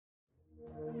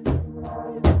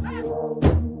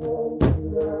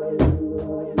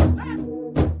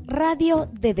radio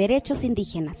de derechos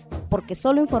indígenas, porque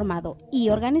solo informado y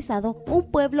organizado,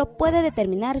 un pueblo puede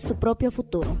determinar su propio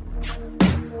futuro.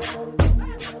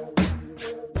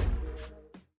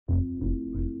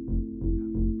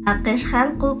 Aqeshal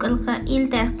kukalqa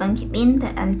iltaqtan kibinta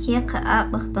alchiqa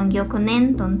apaqtan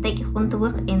yokonen tontek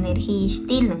juntuq energía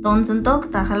stil tonsen tok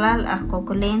tahlal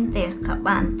aqokolen te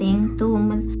qabanten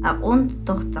tumel aqun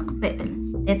toqtaqpel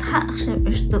tetkhaqsh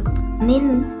ishtukt nil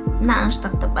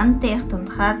naanstaq tabanteq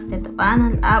tonkhats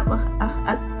tetbanal apaq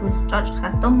at pustroch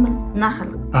khatomel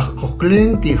nahl aqokolen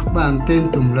tiqbanten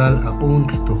tumlal aqun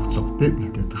toqtaqpel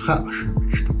tetkhaqsh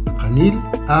ishtukt qanil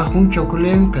aqun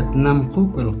chokolen qatnam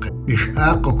kukalqa إش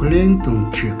أقوكلين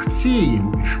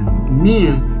تنشيقتين إش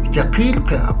مدمين تقيل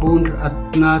قاقون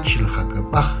أتناتش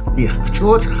الخاقبخ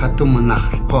تيختوت خاتم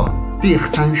نخلقا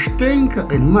تيختانشتين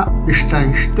كإنما إش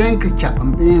تانشتين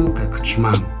كتاقمبين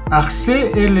قاقتشمان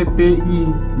أخسي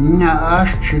LPI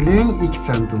نعاش تشلين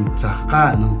إكتانتون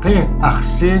تحقان قيق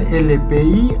أخسي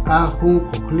LPI أخون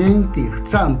قوكلين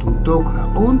تيختانتون توق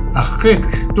أقون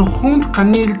أخيكش تخون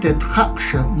قنيل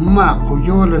تتخقش ما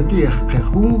قيولن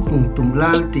تيخقون خون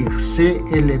تملال تيخسي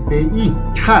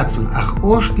LPI خاتن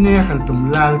أخوش نيخل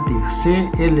تملال تيخسي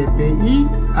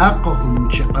LPI أقوهن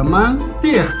شقمان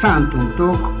تيختانتون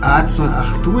توق آتسن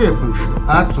أختويبنش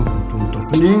آتسن خون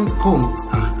توقنين قوم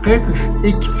أخيكش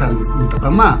إكتان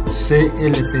متقما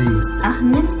CLPI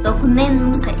أخنم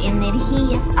توقنين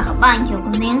كإنرجية أخبان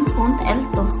كوقنين كنت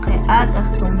ألتوق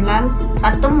أدخ تملال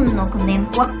خاتم نوقنين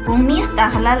وقوميخ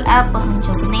تخلال أبخن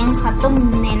توقنين خاتم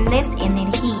نلت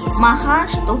إنرجية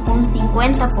ماهاش تخون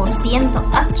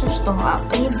 50% أتشش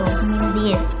تهاقي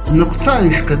 2010 نقطة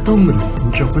إشكتومل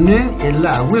توقنين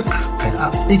إلا ويق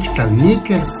إكتان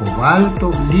نيكل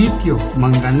كوبالتو ليتيو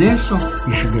مانغانيسو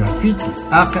إش جرافيتو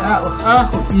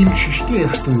أخو إل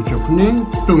ششتيخ تنجوكنين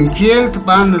تنجيل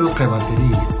تبان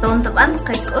القباترية تنتبان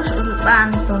قيقوش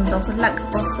البان تنتوكلك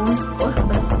تخون قوش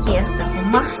بالكيخ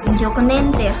تخمخ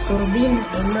نجوكنين تيخ توربين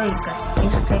إلويكس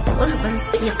إخ قيقوش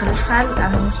باليقلخال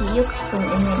أهمشي يكشتون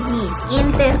إنرهي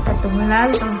إل تيخ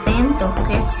تتملال تنتين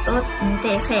تخيخ توت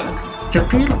انتيخين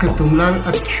تقيل كتملال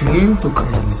أتشلين توك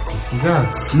إلكتريسيداد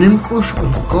نمكوش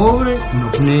الكوري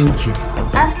نوكنين كيخ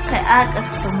أتقاك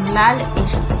أختملال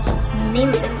إش نيم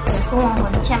الكرهون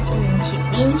والشمبين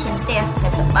شبين شنتيخ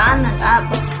كتبان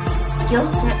الأبق كيوخ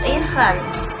تقيخال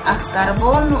أخ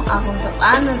كربونو أخو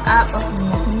تبان الأبق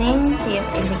نوكنين تيخ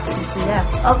إلكتريسيداد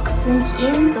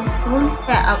أكسنجين تخون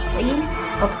كأبقي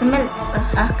أكتمل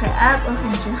أخ كأبق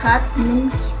نشيخات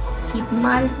منك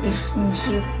كيبمال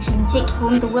شنشيك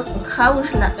هون توق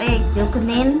بخاوش لقيك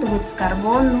يوكنين تويتس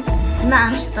كربونو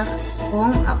ناشتخ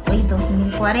هون أبقي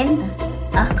 2040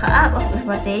 أخقاب أخبش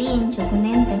باترين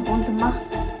شوكنين تهون تمخ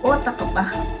أوتق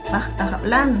بخ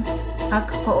تخبلان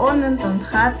أخقونن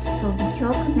تنخاتس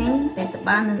تبكيوكنين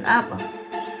تتبان الأبق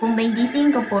con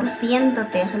 25%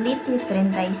 de litio,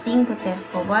 35% de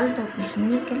cobalto y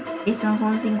níquel, y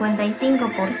con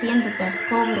 55% de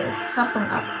cobre, Japón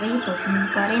April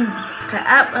 2040.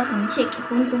 Kaab ang chik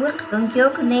huntuwik, ang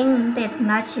kyok neng det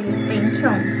nachil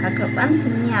tenkyong, akaban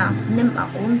niya, nim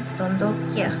akun, tondok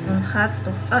kyak, ng hats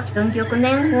to church, ang kyok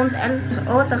neng hunt el,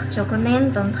 otak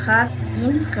chokonen, tond hats,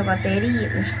 in kabateri,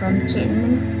 uston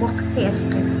chenin, wakter,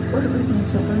 urban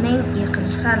chokonen,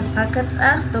 ikrishal, akats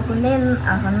aks tokonen,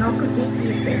 no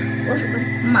compite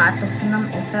mato nam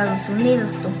Estados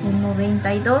Unidos to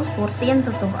 92%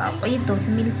 to apoy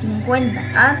 2050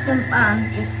 atsam an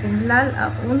kumlal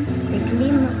aun de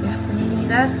clima y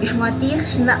comunidad ismatir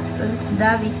shna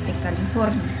Davis de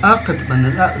California aqat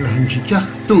banala lahanchikah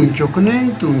tun choknen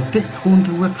tun te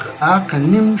hunduwek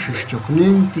aqanim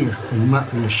shchoknen ti ma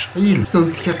lashqil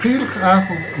tun tqil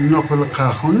akhu noqol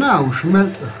qahuna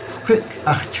ushmelt tsqik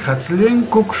akhchatslen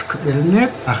kukshk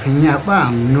belnet akhnyaba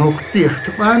نوكتيخ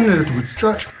تبان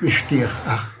التوتشوش بيشتيخ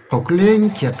قوكلين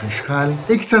كيقشخال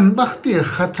إكسان بختيخ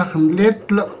خاتخن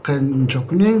ليت لقن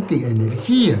جوكنين تي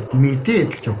إنرجية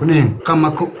ميتيت جوكنين قما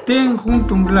كوكتين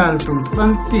خونتم بلال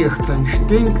تنتبان تيخ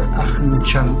تنشتين كأخن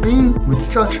شامبين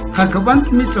وتشوش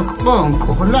خاكبانت ميتوك بونك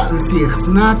وخلاء التيخ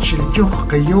ناتش الجوخ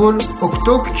قيول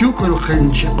اكتوك جوك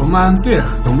الخنش قمان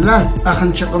تيخ تملال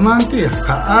أخن شقمان تيخ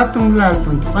قااتم لال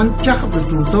تنتبان تشخب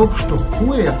تنتوكش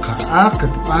تخوية قااق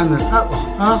تبان الأبخ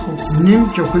آخو نيم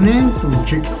جوكنين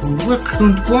تنشيك خنوك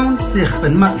تنتبان on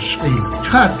tegen matschri.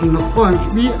 Gaat nog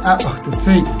ons wie achter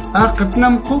zee. Acht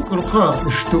nam koekelga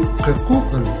stuk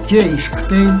koekel. Je is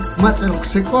geteen mat elk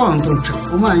seconde toen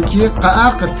zich omaantje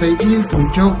acht zee in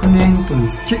toen jokenen toen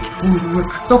kik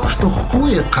goed toch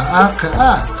goeie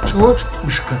a. Zoot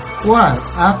is kwaal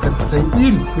acht zee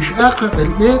in. Is acht el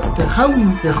beet de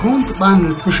houden de grond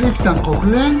baan. Dus ik zijn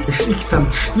koekelen. Is ik zijn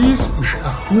sties. Is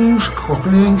achus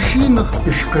koekelen. Schienig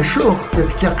is kashoch.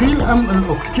 Het jakil am el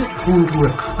okje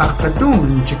hundwek. Achadum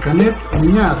in chikanet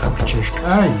nia kapchesk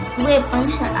ai. We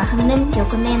pansha ahnem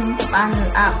jokunen panel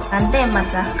ap. Ante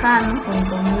matzakan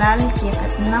hundumlal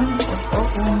kiekat nam otok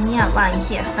unia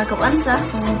bankia. Akabanza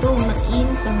hundum il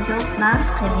tumjok na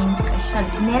khelins kashal.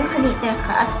 Nel khanite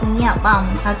khaat hunia bam.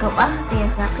 Akabah te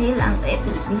sakil ang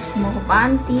epil bis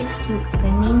mohban tip juk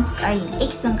kanins ai.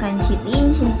 Iksan kanchi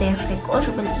bin chinte khekosh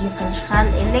bel iqal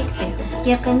electric.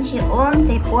 Kiekanchi on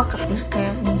te puak bis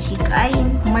kanchi ai.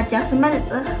 Majasmal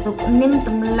tuk nim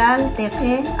tumlal te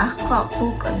ke akha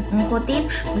kukan. Ngotip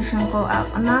bisanko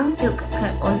akanang juk ke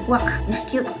olwak bis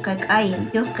juk ke ai.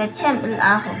 Juk ke chem el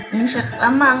aho. Nshak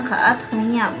amang khaat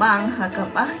hunia bang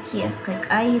hakabah kia ke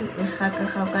ai bis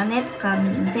hakakanet kan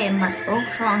te matsok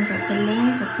shong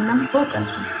kapelen kapnam kukan.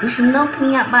 Bis nok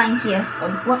nya bang kia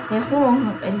olwak ke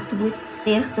hong el twit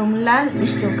te tumlal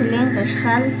bis joklen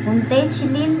kashal unte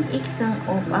chilin iksan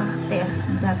obah te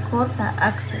Dakota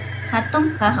access.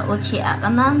 Hatum kah uchi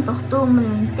akanan tohtum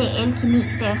te el kini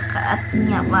te khaat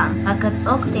nya bang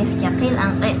akatsok te yakil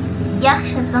ang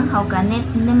yakshatsan hauganet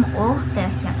nim te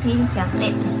yakil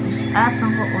yakil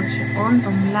atsang ho uchi on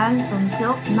tumlal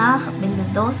tumkyok nach bil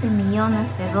 $12 millones.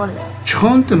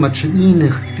 Schonte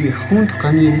matchinig die hund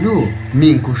kanilu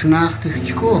min kusnachtig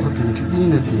chkocht und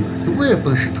binati. Du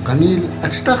webst kanil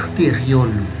atstachtig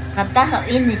yolu. Kataha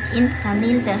init in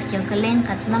kanil der kyokelen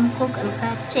katnam kok alka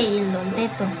cheilol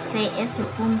deto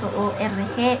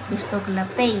cs.org bistok la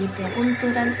page de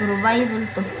cultural survival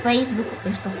to Facebook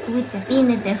bistok Twitter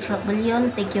ine de shobeliol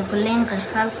de kyokelen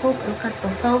kashal kok alka to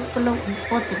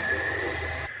Spotify.